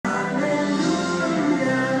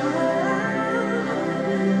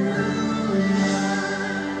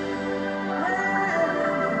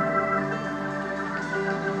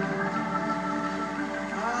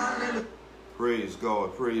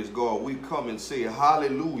praise God. We come and say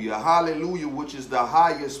hallelujah, hallelujah, which is the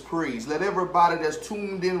highest praise. Let everybody that's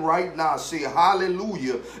tuned in right now say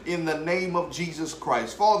hallelujah in the name of Jesus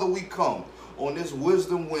Christ. Father, we come on this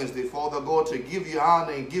Wisdom Wednesday, Father God, to give you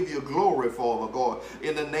honor and give you glory, Father God,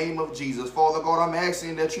 in the name of Jesus. Father God, I'm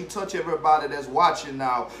asking that you touch everybody that's watching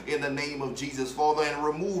now in the name of Jesus, Father, and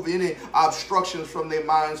remove any obstructions from their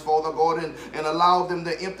minds, Father God, and allow them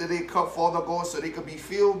to empty their cup, Father God, so they could be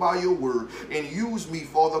filled by your word. And use me,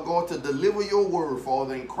 Father God, to deliver your word,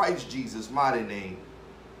 Father, in Christ Jesus' mighty name.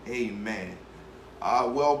 Amen.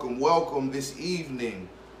 Welcome this evening,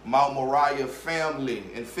 Mount Moriah family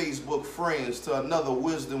and Facebook friends, to another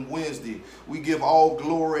Wisdom Wednesday. We give all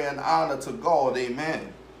glory and honor to God.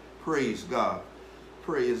 Amen. Praise God.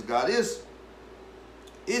 Praise God.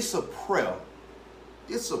 It's a prayer.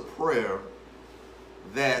 It's a prayer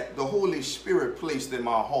that the Holy Spirit placed in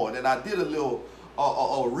my heart, and I did a little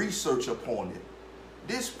research upon it.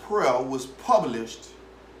 This prayer was published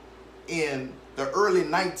in the early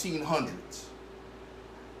 1900s,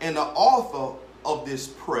 and the author of this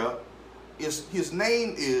prayer his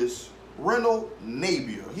name is Reynold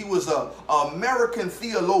Napier. He was an American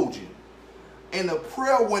theologian, and the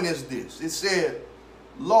prayer went as this. It said,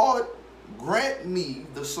 Lord, grant me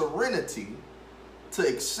the serenity to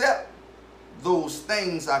accept those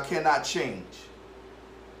things I cannot change,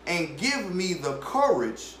 and give me the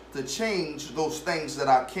courage to change those things that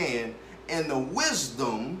I can, and the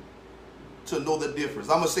wisdom to know the difference.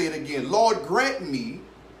 I'm going to say it again. Lord, grant me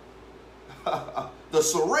the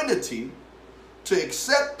serenity to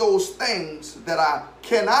accept those things that I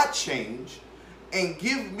cannot change, and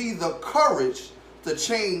give me the courage to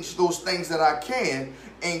change those things that I can,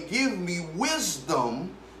 and give me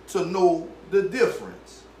wisdom to know the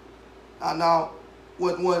difference. Now,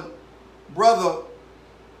 when Brother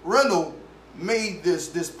Reynold made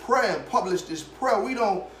this prayer and published this prayer, we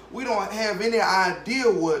don't have any idea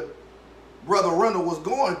what Brother Reynold was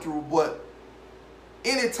going through, but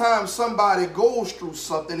anytime somebody goes through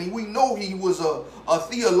something, and we know he was a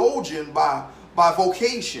theologian by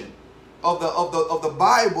vocation of the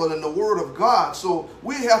Bible and the Word of God, so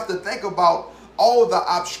we have to think about all the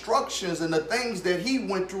obstructions and the things that he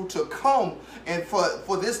went through to come and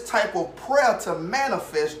for this type of prayer to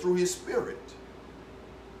manifest through his spirit.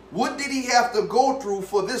 What did he have to go through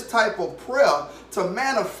for this type of prayer to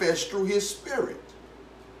manifest through his spirit?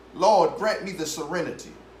 Lord, grant me the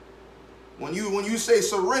serenity. When you say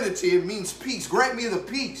serenity, it means peace. Grant me the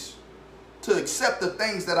peace to accept the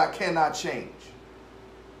things that I cannot change.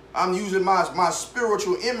 I'm using my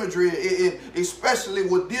spiritual imagery, especially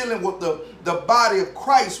with dealing with the body of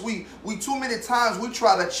Christ. We too many times we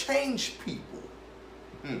try to change people.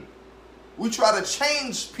 We try to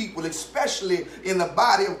change people, especially in the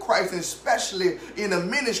body of Christ, and especially in the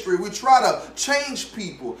ministry. We try to change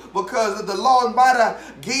people because the Lord might have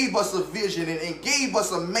gave us a vision and gave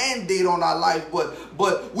us a mandate on our life,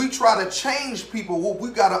 but we try to change people. Well, we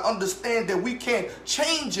got to understand that we can't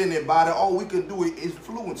change anybody. All we can do is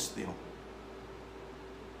influence them.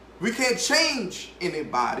 We can't change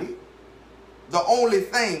anybody. The only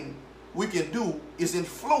thing we can do is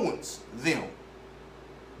influence them.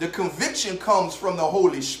 The conviction comes from the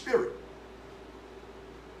Holy Spirit.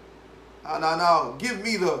 Now,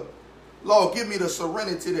 Lord, give me the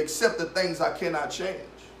serenity to accept the things I cannot change.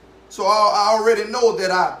 So I already know that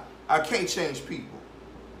I can't change people.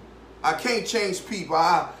 I can't change people.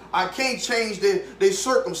 I can't change their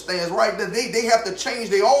circumstance, right? They have to change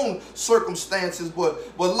their own circumstances,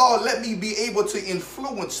 but Lord, let me be able to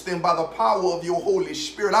influence them by the power of your Holy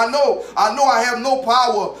Spirit. I know I have no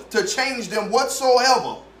power to change them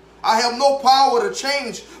whatsoever. I have no power to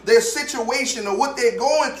change their situation or what they're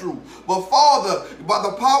going through. But Father, by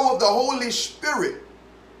the power of the Holy Spirit,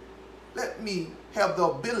 let me have the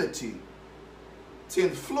ability to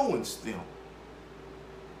influence them.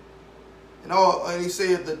 And he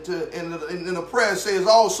said that in the prayer, it says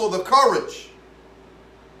also the courage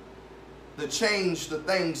to change the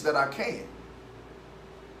things that I can.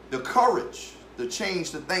 The courage to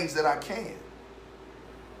change the things that I can.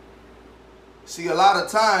 See, a lot of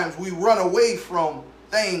times we run away from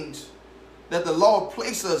things that the Lord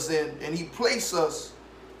placed us in, and he placed us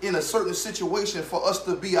in a certain situation for us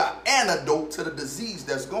to be an antidote to the disease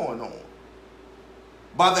that's going on.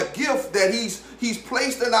 By the gift that he's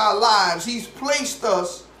placed in our lives, he's placed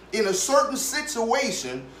us in a certain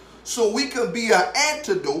situation so we can be an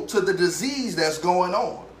antidote to the disease that's going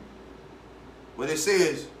on. But it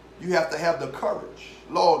says you have to have the courage.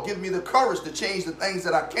 Lord, give me the courage to change the things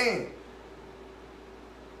that I can.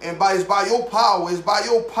 And it's by your power. It's by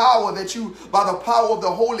your power by the power of the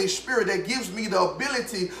Holy Spirit that gives me the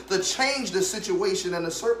ability to change the situation and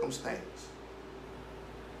the circumstance.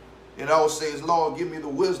 It always says, Lord, give me the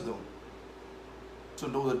wisdom to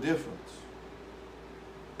know the difference.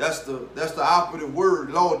 That's the operative word.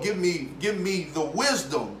 Lord, give me the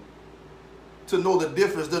wisdom to know the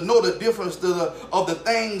difference, of the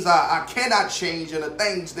things I cannot change and the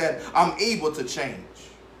things that I'm able to change.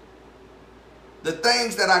 The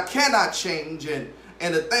things that I cannot change and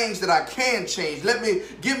the things that I can change.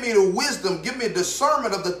 Give me the wisdom, give me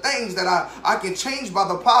discernment of the things that I can change by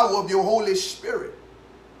the power of your Holy Spirit.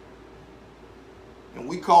 And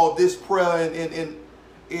we call this prayer in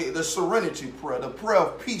the serenity prayer, the prayer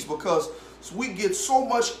of peace, because we get so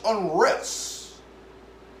much unrest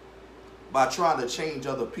by trying to change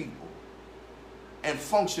other people and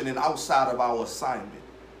functioning outside of our assignment.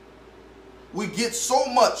 We get so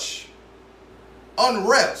much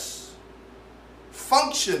unrest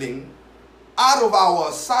functioning out of our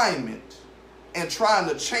assignment and trying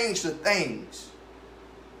to change the things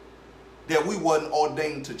that we wasn't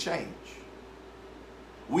ordained to change.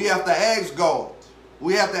 We have to ask God.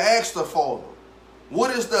 We have to ask the Father,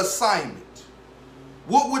 what is the assignment?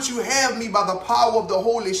 What would you have me by the power of the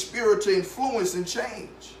Holy Spirit to influence and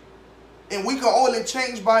change? And we can only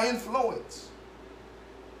change by influence.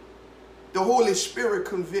 The Holy Spirit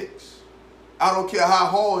convicts. I don't care how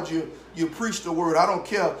hard you preach the word. I don't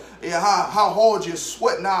care how hard you're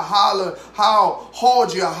sweating, how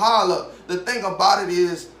hard you holler. The thing about it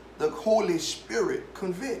is the Holy Spirit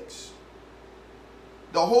convicts.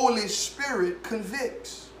 The Holy Spirit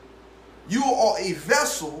convicts. You are a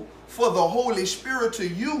vessel for the Holy Spirit to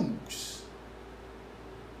use.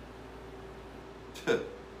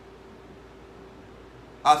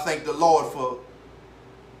 I thank the Lord for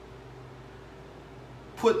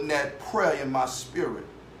putting that prayer in my spirit,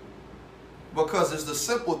 because it's the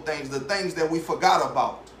simple things, the things that we forgot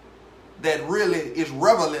about, that really is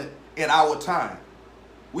relevant in our time.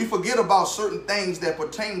 We forget about certain things that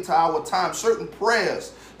pertain to our time, certain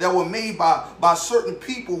prayers that were made by certain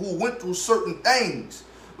people who went through certain things.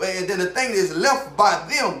 And then the thing is left by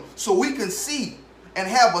them so we can see and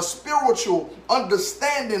have a spiritual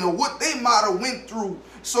understanding of what they might have went through.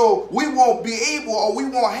 So we won't be able, or we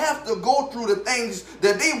won't have to go through the things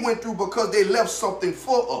that they went through, because they left something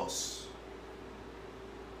for us.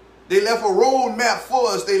 They left a roadmap for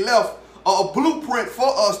us. They left a blueprint for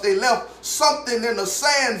us. They left something in the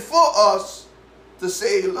sand for us to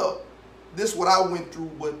say, look, this is what I went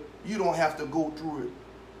through, but you don't have to go through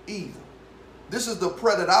it either. This is the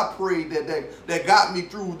prayer that I prayed that got me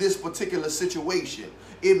through this particular situation.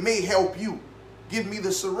 It may help you. Give me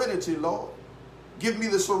the serenity, Lord. Give me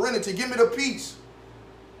the serenity. Give me the peace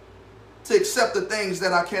to accept the things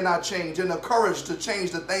that I cannot change, and the courage to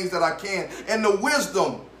change the things that I can, and the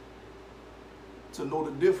wisdom to know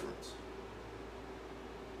the difference.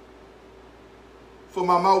 For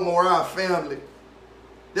my Mount Moriah family,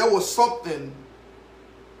 there was something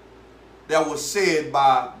that was said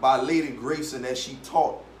by Lady Grayson as she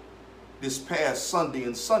taught this past Sunday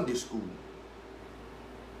in Sunday school.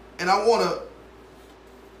 And I want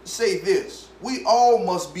to say this. We all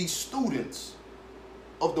must be students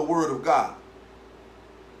of the Word of God.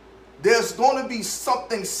 There's going to be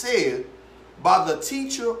something said by the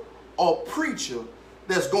teacher or preacher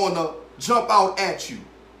that's going to jump out at you.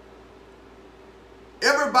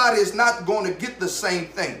 Everybody is not going to get the same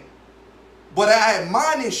thing. But I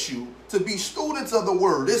admonish you to be students of the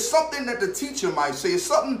Word. It's something that the teacher might say. It's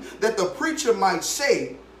something that the preacher might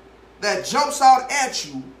say that jumps out at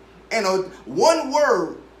you. And one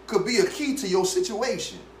word could be a key to your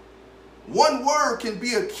situation. One word can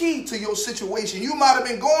be a key to your situation. You might have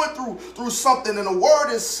been going through something, and the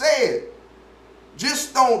word is said.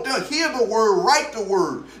 Just don't hear the word, write the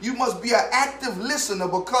word. You must be an active listener,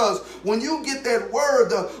 because when you get that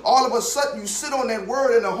word, all of a sudden you sit on that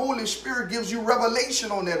word and the Holy Spirit gives you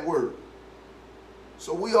revelation on that word.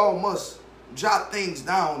 So we all must jot things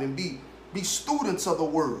down and be students of the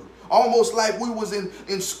word. Almost like we was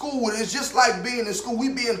in school. It's just like being in school. We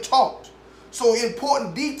being taught. So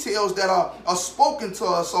important details that are spoken to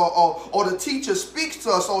us, or the teacher speaks to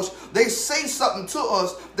us, or they say something to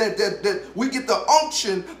us that we get the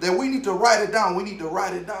unction that we need to write it down. We need to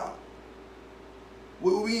write it down.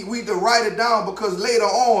 We need to write it down, because later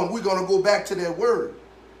on we're going to go back to that word.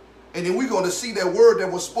 And then we're going to see that word that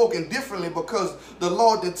was spoken differently, because the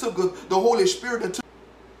Lord that took the Holy Spirit that took.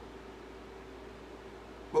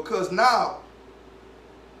 Because now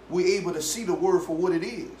we're able to see the word for what it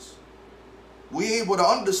is. We're able to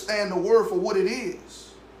understand the word for what it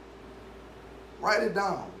is. Write it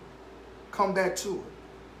down. Come back to it.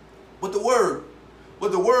 But the word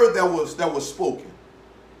that was spoken.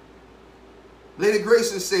 Lady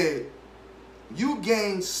Grayson said, you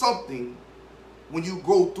gain something when you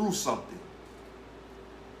go through something.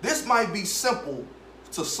 This might be simple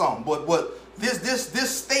to some, but this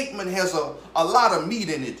statement has a lot of meat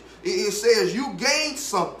in it. It says you gain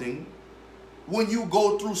something when you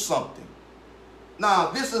go through something.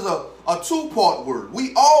 Now, this is a two-part word.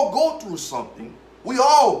 We all go through something. We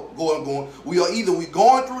all going. We are either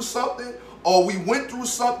going through something, or we went through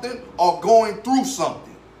something, or going through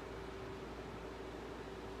something.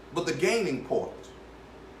 But the gaining part,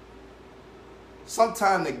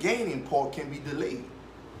 sometimes the gaining part can be delayed.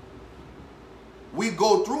 We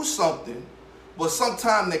go through something, but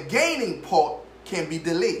sometimes the gaining part can be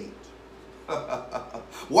delayed.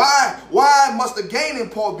 Why must the gaining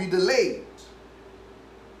part be delayed?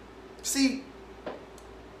 See,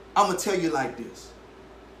 I'm going to tell you like this.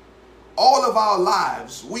 All of our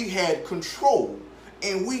lives, we had control,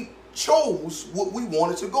 and we chose what we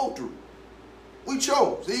wanted to go through. We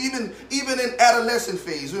chose. Even in adolescent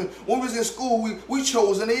phase, when we was in school, we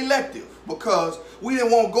chose an elective because we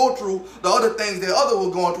didn't want to go through the other things that others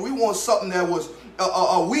were going through. We want something that was,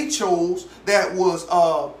 we chose that was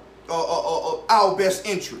our best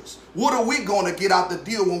interest. What are we going to get out the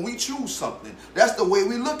deal when we choose something? That's the way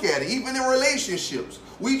we look at it. Even in relationships,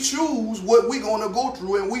 we choose what we're going to go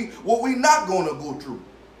through and what we're not going to go through.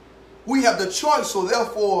 We have the choice, so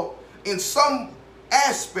therefore, in some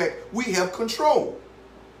aspect, we have control.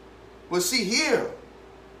 But see here,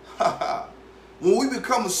 when we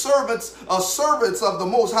become servants of the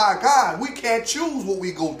Most High God, we can't choose what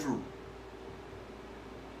we go through.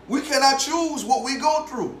 We cannot choose what we go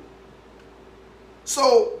through.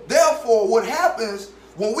 So therefore, what happens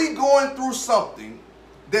when we going through something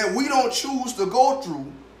that we don't choose to go through,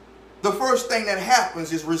 the first thing that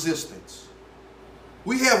happens is resistance.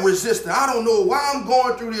 We have resistance. I don't know why I'm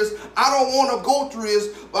going through this. I don't want to go through this,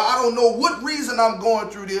 but I don't know what reason I'm going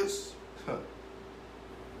through this.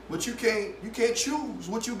 But you can't choose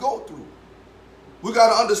what you go through. We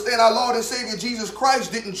got to understand our Lord and Savior Jesus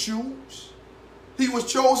Christ didn't choose. He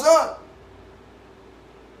was chosen.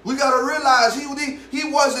 We got to realize he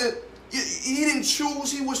didn't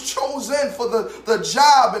choose. He was chosen for the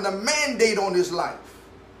job and the mandate on his life.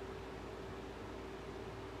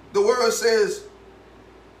 The word says,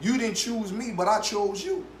 you didn't choose me, but I chose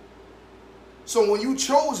you. So when you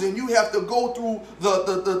chosen, you have to go through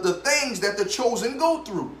the things that the chosen go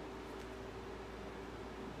through.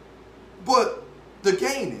 But the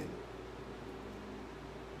gaining.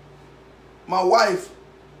 My wife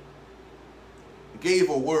gave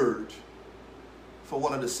a word for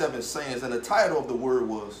one of the 7 sayings, and the title of the word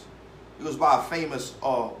was by a famous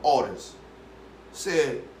artist.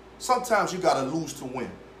 Said, sometimes you got to lose to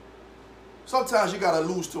win. Sometimes you got to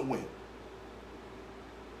lose to win.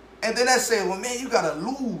 And then that said, well, man, you got to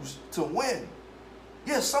lose to win.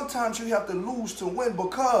 Yes, sometimes you have to lose to win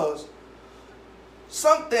because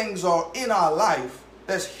some things are in our life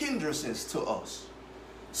that's hindrances to us.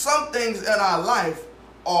 Some things in our life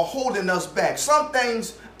are holding us back. Some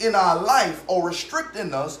things in our life are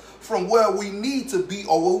restricting us from where we need to be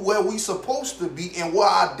or where we're supposed to be and where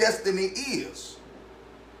our destiny is.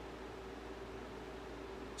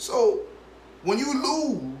 So when you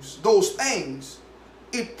lose those things,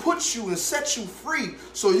 it puts you and sets you free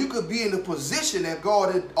so you could be in the position that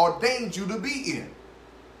God had ordained you to be in.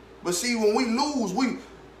 But see, when we lose,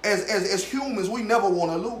 as humans, we never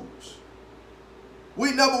want to lose.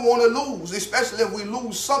 We never want to lose, especially if we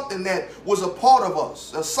lose something that was a part of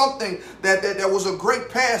us, something that was a great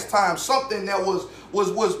pastime, something that was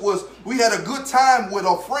we had a good time with,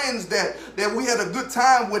 our friends that we had a good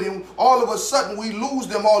time with, and all of a sudden we lose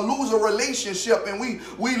them or lose a relationship, and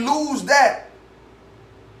we lose that.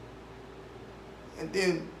 And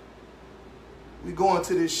then we go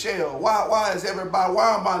into this shell. Why is everybody,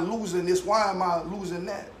 why am I losing this? Why am I losing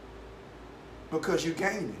that? Because you're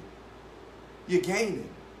gaining. You're gaining.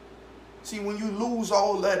 See, when you lose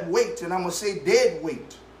all that weight, and I'm going to say dead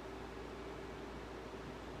weight,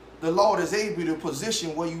 the Lord is able to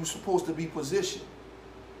position where you're supposed to be positioned.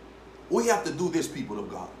 We have to do this, people of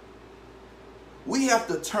God. We have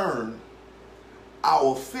to turn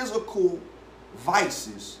our physical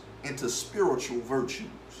vices into spiritual virtues.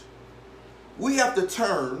 We have to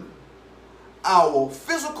turn our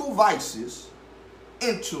physical vices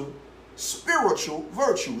into spiritual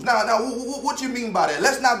virtues. Now, what do you mean by that?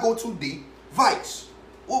 Let's not go too deep. Vice.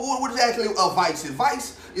 What is actually a vice?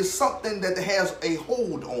 Vice is something that has a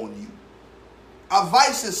hold on you. A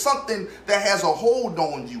vice is something that has a hold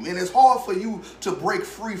on you, and it's hard for you to break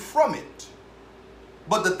free from it.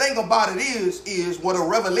 But the thing about it is when a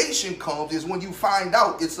revelation comes is when you find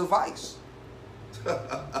out it's a vice.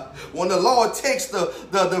 When the Lord takes the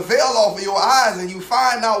veil off of your eyes and you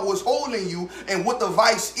find out what's holding you and what the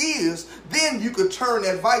vice is, then you could turn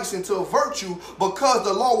that vice into a virtue, because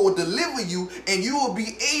the Lord will deliver you and you will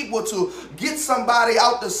be able to get somebody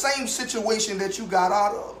out the same situation that you got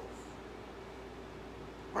out of.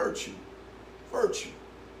 Virtue. Virtue.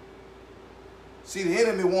 See, the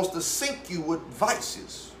enemy wants to sink you with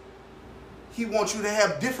vices. He wants you to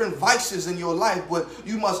have different vices in your life, but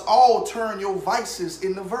you must all turn your vices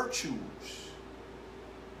into virtues.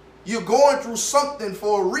 You're going through something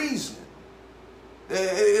for a reason.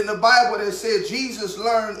 In the Bible it said Jesus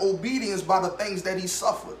learned obedience by the things that he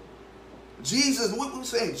suffered. Jesus, what we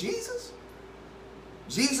say, Jesus?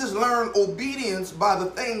 Jesus learned obedience by the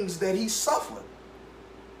things that he suffered.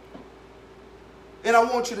 And I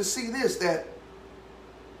want you to see this, that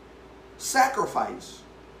sacrifice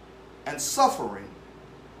and suffering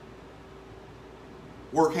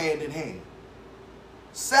work hand in hand.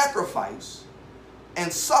 Sacrifice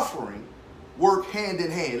and suffering work hand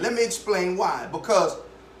in hand. Let me explain why. Because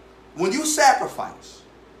when you sacrifice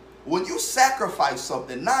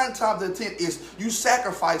something, 9 times out of 10 is you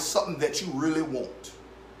sacrifice something that you really want.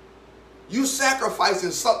 You sacrificing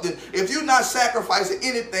something. If you're not sacrificing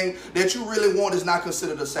anything that you really want, is not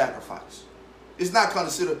considered a sacrifice. It's not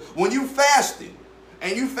considered. When you fasting,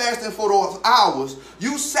 and you fasting for those hours,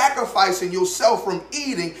 you sacrificing yourself from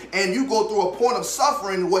eating, and you go through a point of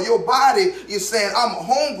suffering where your body is saying, I'm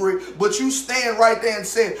hungry, but you stand right there and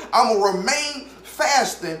say, I'm going to remain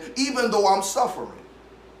fasting even though I'm suffering.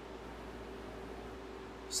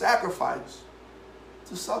 Sacrifice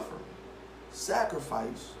to suffering.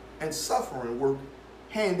 Sacrifice and suffering work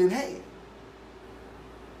hand in hand.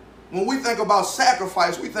 When we think about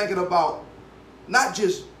sacrifice, we're thinking about not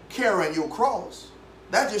just carrying your cross.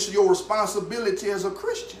 That's just your responsibility as a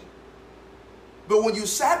Christian. But when you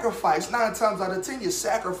sacrifice, 9 times out of 10, you're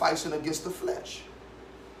sacrificing against the flesh.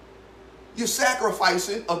 You're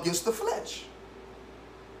sacrificing against the flesh.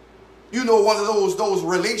 You know, one of those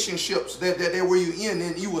relationships that were you in,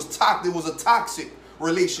 and it was a toxic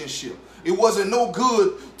relationship. It wasn't no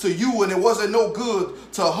good to you, and it wasn't no good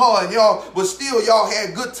to her, and y'all, but still y'all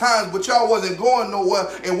had good times, but y'all wasn't going nowhere,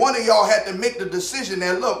 and one of y'all had to make the decision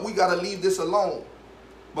that, look, we got to leave this alone,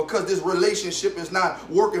 because this relationship is not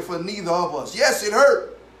working for neither of us. Yes, it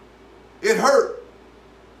hurt. It hurt.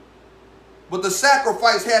 But the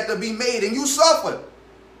sacrifice had to be made, and you suffered.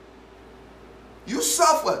 You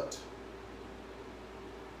suffered.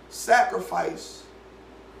 Sacrifice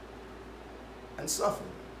and suffering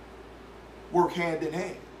work hand in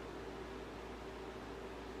hand.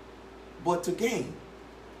 But to gain,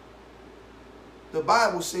 the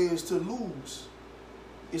Bible says to lose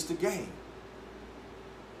is to gain.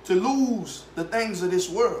 To lose the things of this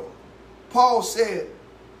world. Paul said,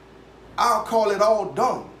 I'll call it all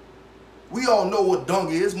dung. We all know what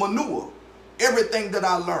dung is, manure. Everything that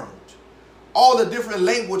I learned. All the different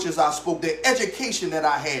languages I spoke, the education that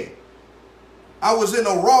I had. I was in the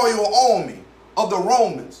royal army of the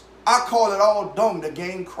Romans. I call it all dung to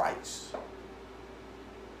gain Christ.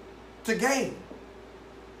 To gain.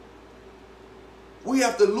 We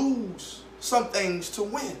have to lose some things to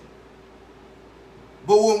win.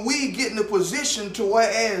 But when we get in a position to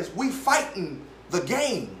whereas we fighting the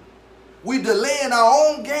game, we delaying our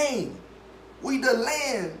own game. We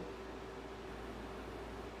delaying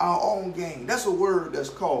our own gain. That's a word that's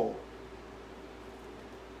called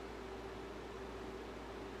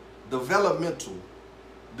developmental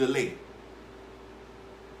delay.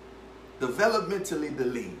 Developmentally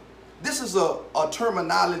delayed. This is a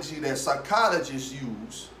terminology that psychologists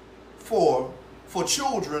use for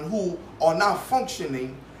children who are not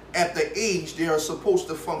functioning at the age they are supposed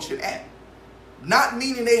to function at. Not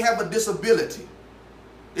meaning they have a disability.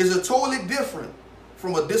 It's a totally different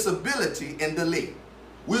from a disability and delay.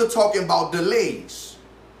 We're talking about delays.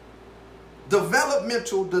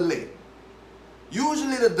 Developmental delay.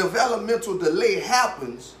 Usually the developmental delay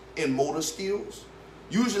happens in motor skills.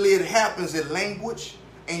 Usually it happens in language.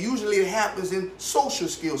 And usually it happens in social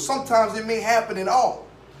skills. Sometimes it may happen in all.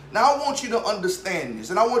 Now I want you to understand this,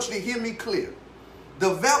 and I want you to hear me clear.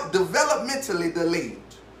 Developmentally delayed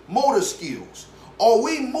motor skills. Are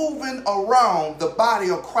we moving around the body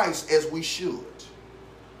of Christ as we should?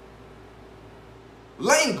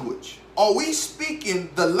 Language. Are we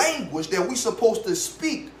speaking the language that we're supposed to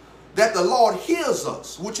speak, that the Lord hears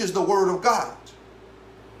us, which is the word of God?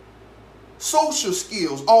 Social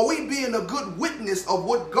skills. Are we being a good witness of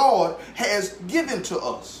what God has given to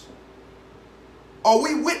us? Are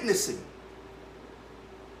we witnessing?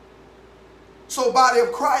 So, body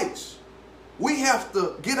of Christ, we have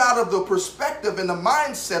to get out of the perspective and the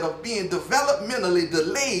mindset of being developmentally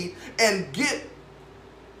delayed and get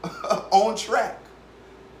on track.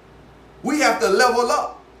 We have to level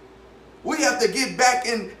up. We have to get back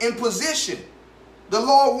in position. The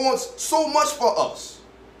Lord wants so much for us.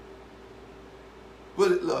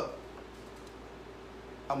 But look,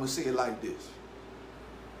 I'm going to say it like this.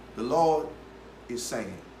 The Lord is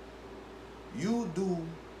saying, you do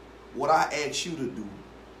what I ask you to do,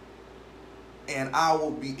 and I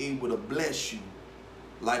will be able to bless you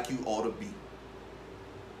like you ought to be.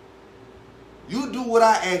 You do what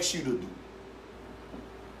I ask you to do.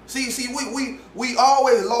 See, we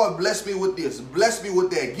always, Lord, bless me with this, bless me with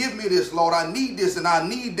that, give me this, Lord, I need this and I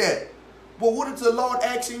need that. But what is the Lord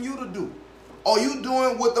asking you to do? Are you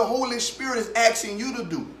doing what the Holy Spirit is asking you to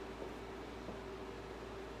do?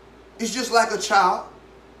 It's just like a child.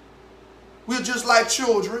 We're just like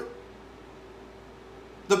children.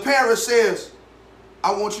 The parent says,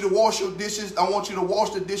 I want you to wash your dishes. I want you to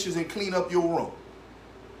wash the dishes and clean up your room.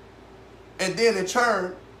 And then in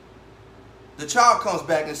turn, the child comes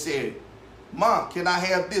back and said, Mom, can I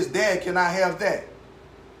have this? Dad, can I have that?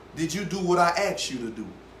 Did you do what I asked you to do?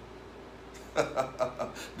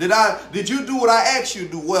 Did you do what I asked you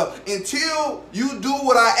to do? Well, until you do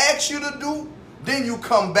what I asked you to do, then you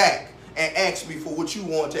come back and ask me for what you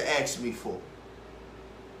want to ask me for.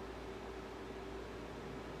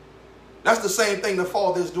 That's the same thing the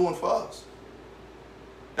Father is doing for us.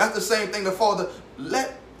 That's the same thing the Father,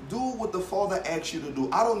 do what the Father asks you to do.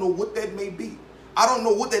 I don't know what that may be. I don't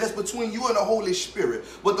know what that's between you and the Holy Spirit.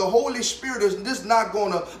 But the Holy Spirit is just not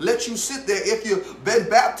going to let you sit there. If you've been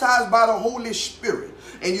baptized by the Holy Spirit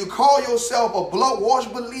and you call yourself a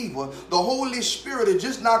blood-washed believer, the Holy Spirit is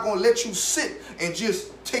just not going to let you sit and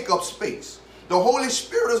just take up space. The Holy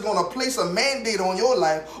Spirit is going to place a mandate on your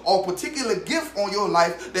life or a particular gift on your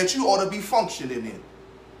life that you ought to be functioning in.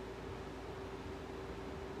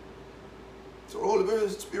 So the Holy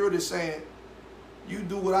Spirit is saying, you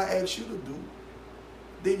do what I ask you to do,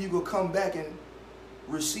 then you will come back and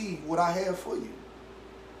receive what I have for you.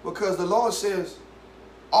 Because the Lord says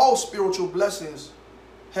all spiritual blessings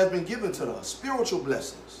have been given to us. Spiritual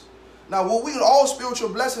blessings. Now, all spiritual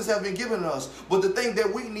blessings have been given to us. But the thing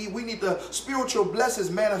that we need the spiritual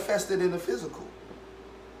blessings manifested in the physical.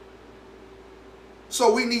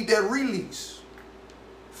 So we need that release.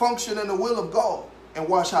 Function in the will of God and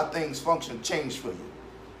watch how things change for you.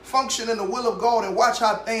 Function in the will of God and watch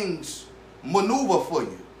how things maneuver for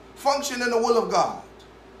you. Function in the will of God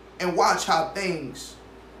and watch how things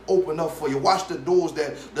open up for you. Watch the doors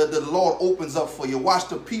that the Lord opens up for you. Watch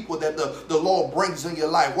the people that the Lord brings in your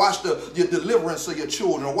life. Watch your deliverance of your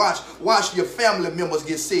children. Watch your family members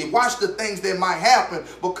get saved. Watch the things that might happen,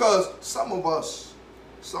 because some of us,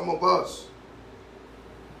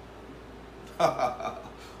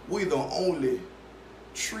 we're the only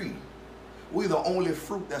tree. We're the only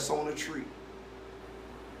fruit that's on the tree.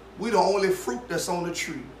 We're the only fruit that's on the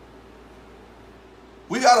tree.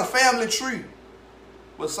 We got a family tree,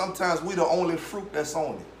 but sometimes we're the only fruit that's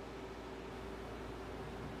on it.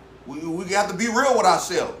 We have to be real with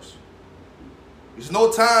ourselves. There's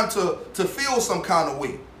no time to feel some kind of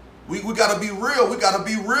way. We got to be real. We got to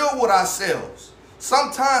be real with ourselves.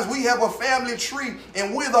 Sometimes we have a family tree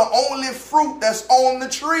and we're the only fruit that's on the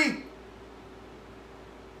tree.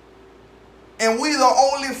 And we're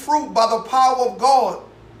the only fruit by the power of God,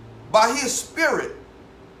 by His Spirit,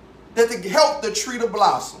 that to help the tree to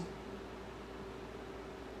blossom.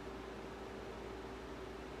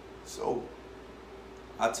 So,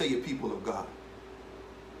 I tell you, people of God,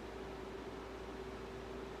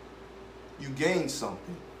 you gain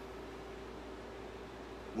something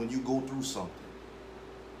when you go through something.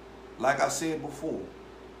 Like I said before,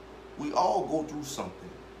 we all go through something,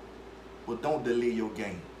 but don't delay your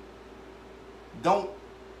gain. Don't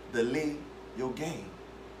delay your gain.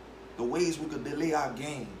 The ways we could delay our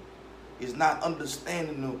gain is not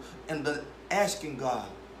understanding and asking God,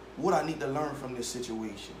 what I need to learn from this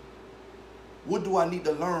situation. What do I need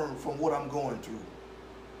to learn from what I'm going through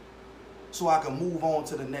so I can move on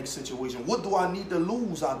to the next situation? What do I need to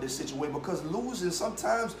lose out of this situation? Because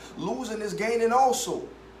sometimes losing is gaining also.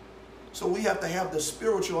 So we have to have the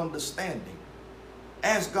spiritual understanding.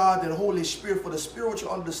 Ask God and the Holy Spirit for the spiritual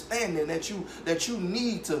understanding that you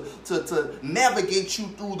need to navigate you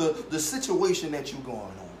through the situation that you're going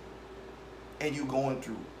on and you're going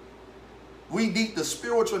through. We need the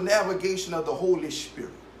spiritual navigation of the Holy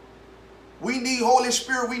Spirit. We need Holy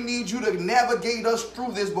Spirit. We need you to navigate us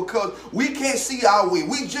through this, because we can't see our way.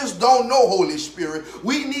 We just don't know, Holy Spirit.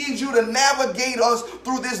 We need you to navigate us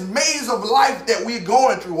through this maze of life that we're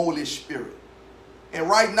going through, Holy Spirit. And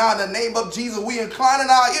right now, in the name of Jesus, we inclining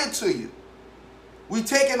our ear to you. We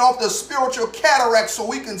taking off the spiritual cataract so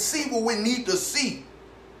we can see what we need to see.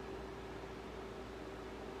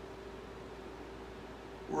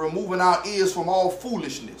 We're removing our ears from all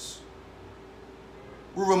foolishness.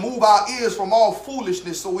 We remove our ears from all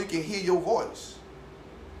foolishness so we can hear your voice.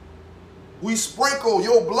 We sprinkle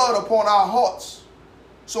your blood upon our hearts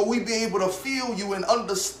so we be able to feel you and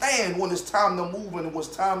understand when it's time to move and when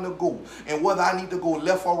it's time to go, and whether I need to go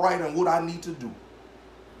left or right and what I need to do.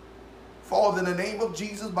 Father, in the name of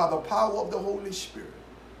Jesus, by the power of the Holy Spirit,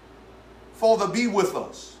 Father, be with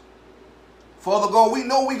us. Father God, we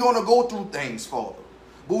know we're going to go through things, Father.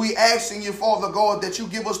 But we asking you, Father God, that you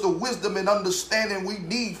give us the wisdom and understanding we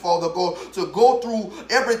need, Father God, to go through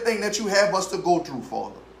everything that you have us to go through,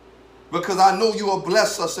 Father. Because I know you will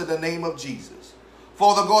bless us in the name of Jesus.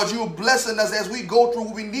 Father God, you are blessing us as we go through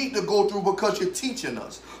what we need to go through because you're teaching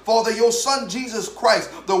us. Father, your son Jesus Christ,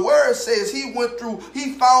 the word says he went through,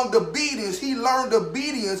 he found obedience, he learned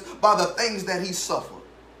obedience by the things that he suffered.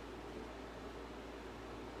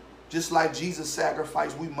 Just like Jesus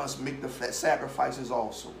sacrificed, we must make the sacrifices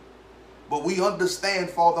also. But we understand,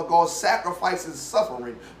 Father God, sacrifice and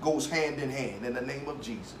suffering goes hand in hand in the name of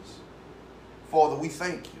Jesus. Father, we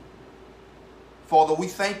thank you. Father, we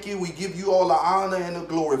thank you. We give you all the honor and the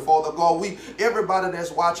glory, Father God. Everybody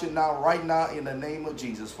that's watching now, right now, in the name of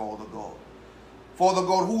Jesus, Father God. Father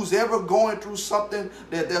God, who's ever going through something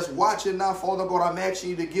that's watching now, Father God, I'm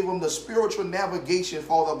asking you to give them the spiritual navigation,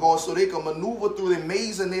 Father God, so they can maneuver through the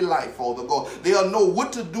maze in their life, Father God. They'll know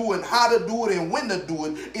what to do and how to do it and when to do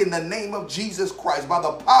it in the name of Jesus Christ, by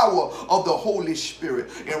the power of the Holy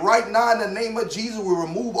Spirit. And right now, in the name of Jesus, we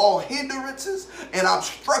remove all hindrances and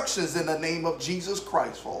obstructions in the name of Jesus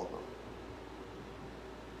Christ, Father.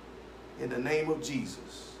 In the name of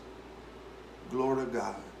Jesus. Glory to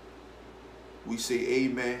God. We say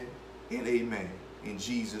amen and amen in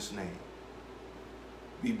Jesus' name.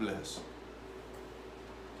 Be blessed.